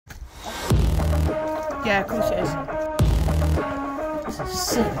Yeah, of course it is. This is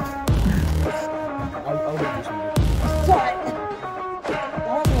sick. I'll give you some.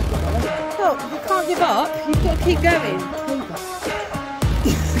 Look, you can't give up. You've got to keep going.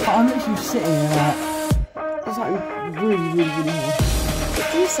 I'm literally sitting there like, it's like really hard.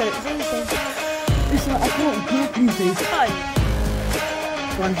 You said it was easy. It's like I can't grab anything. Fine.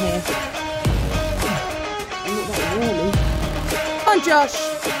 One here. I'm not that warmy. Come on, Josh.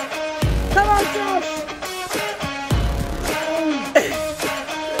 Come on, Josh.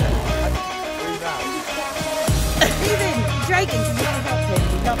 Even Dragon can really help him.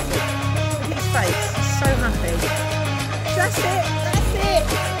 He loves it. Look at his face. He's so happy. That's it. That's it.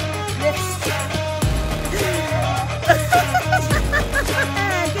 Yes.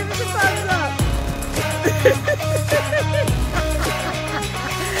 Give us a thumbs up.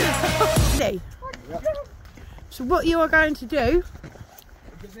 So what you are going to do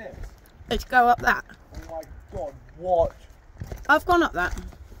is go up that. Oh my god, what? I've gone up that.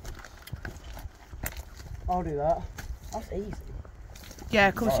 I'll do that. That's easy. Yeah,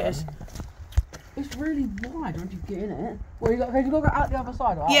 of course it is. It's really wide once you get in it. Well, you got to go out the other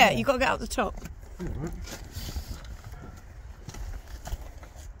side, right? Yeah, you got to get out the top.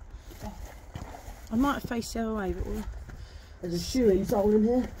 I might have faced the other way, but we'll... There's a shoe insole in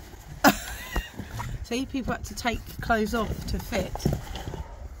here. See, people had to take clothes off to fit.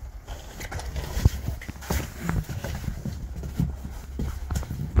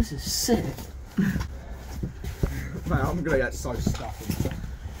 This is sick. Man, I'm gonna get so stuck in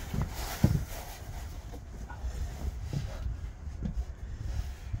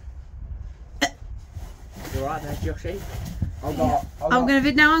it. You alright there, Joshy? I'm gonna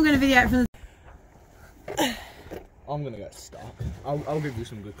video it from the... I'm gonna get stuck. I'll give you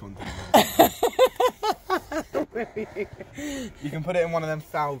some good content. You can put it in one of them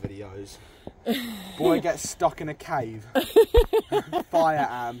foul videos. Boy gets stuck in a cave. Fire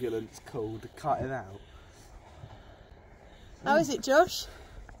ambulance called to cut it out. How is it, Josh?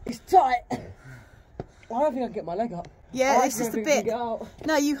 It's tight. I don't think I can get my leg up. Yeah, this is the bit.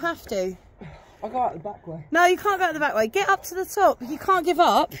 No, you have to. I'll go out the back way. No, you can't go out the back way. Get up to the top. You can't give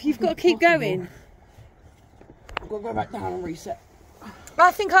up. You've got to keep going. I've got to go back down and reset.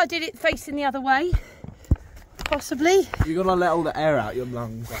 I think I did it facing the other way. Possibly. You're gonna let all the air out your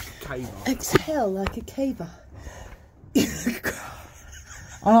lungs like a caver. Exhale like a caver.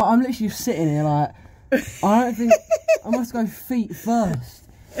 I'm literally sitting here like, I don't think, I must go feet first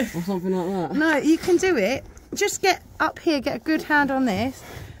or something like that. No, you can do it. Just get up here, get a good hand on this.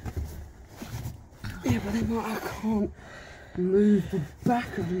 Yeah, but then like, I can't move the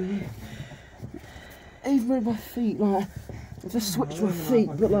back of me. Even with my feet, like, I just switch my feet,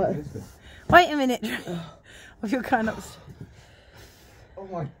 but like... Wait a minute. Oh, you're going up. Oh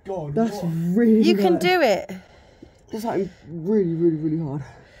my god. That's really You can do it. It's like really hard.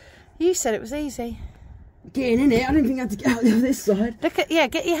 You said it was easy. Getting in it, I didn't think I had to get out of this side. Look at, yeah,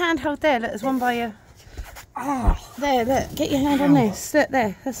 get your hand held there. Look, there's one by you. Ah. There, look, get your hand on this. Look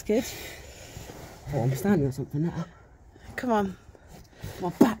there, that's good. Oh, I'm standing on something now. Come on. My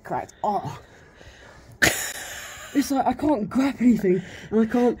back cracked. Oh. It's like I can't grab anything and I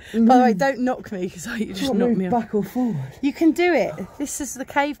can't move. By the way, don't knock me because you just knocked me off. Back or forward. You can do it. This is the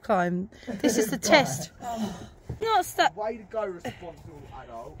cave climb. This is the test. Not stuck. Way to go, responsible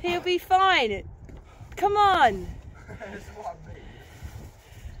adult. He'll be fine. Come on. That's what I mean.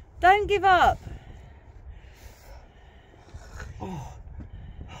 Don't give up. Oh.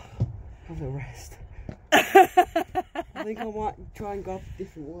 Have a rest. I think I might try and go up a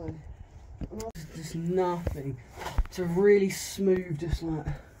different way. Just nothing. It's a really smooth, just like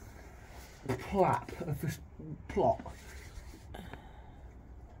plap of just plot.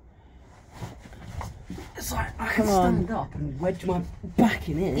 It's like I can stand up and wedge my back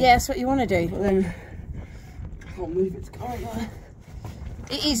in it. Yeah, that's what you want to do. But then I can't move it to go like.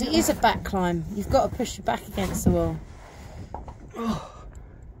 It is a back climb. You've got to push your back against the wall. Oh.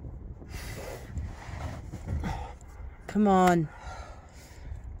 Come on.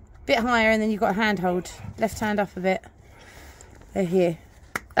 Bit higher and then you've got a handhold. Left hand up a bit. There, here.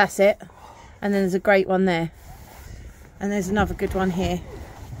 That's it. And then there's a great one there. And there's another good one here.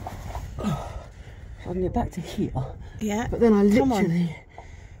 I can get back to here. Yeah. But then I literally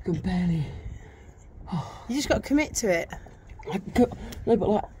can barely. You just got to commit to it. No, but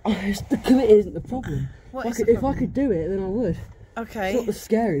like, the commit isn't the problem. If I could do it, then I would. Okay. It's not the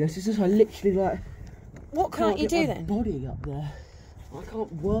scariness, it's just I literally like... What can't you do then? Body up there. I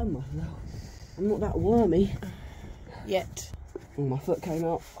can't worm myself. I'm not that wormy. Yet. Oh, my foot came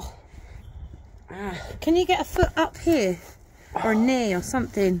out. Can you get a foot up here? Or a knee or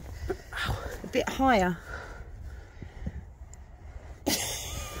something? bit higher. How's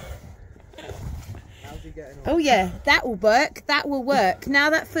he getting on? Oh yeah, that will work. That will work. Now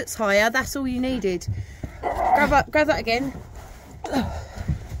that foot's higher, that's all you needed. Grab that again.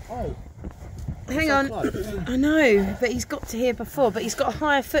 Oh. Hang So on. close. I know, but he's got to here before, but he's got a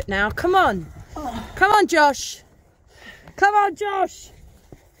higher foot now. Come on. Come on, Josh. Come on, Josh.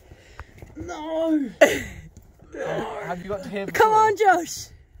 No. Have you got to here before? Come on, Josh.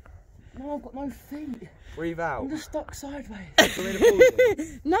 No, I've got no feet. Breathe out. I'm just stuck sideways.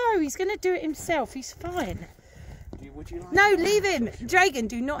 No, he's going to do it himself. He's fine. Would you like No, leave him. Dragon,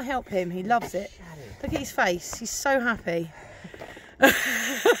 do not help him. He loves it. Look at his face. He's so happy.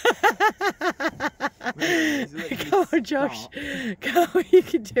 Come on, Josh. Come on, you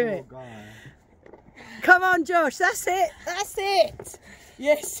can do it. Come on, Josh. That's it. That's it.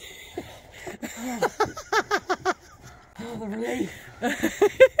 Yes. Oh, the relief.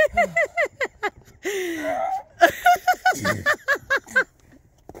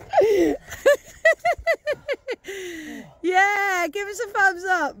 Yeah, give us a thumbs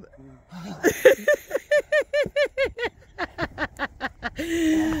up.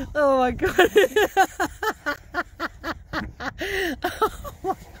 Oh my god. Oh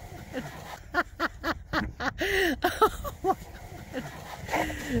my god. Oh my god.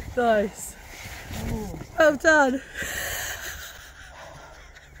 Nice. Well done.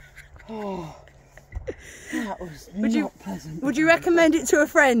 Oh, that was not pleasant. Would you recommend it to a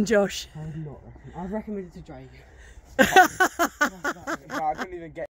friend, Josh? I would not recommend it. I'd recommend it to Drake. No, I couldn't even get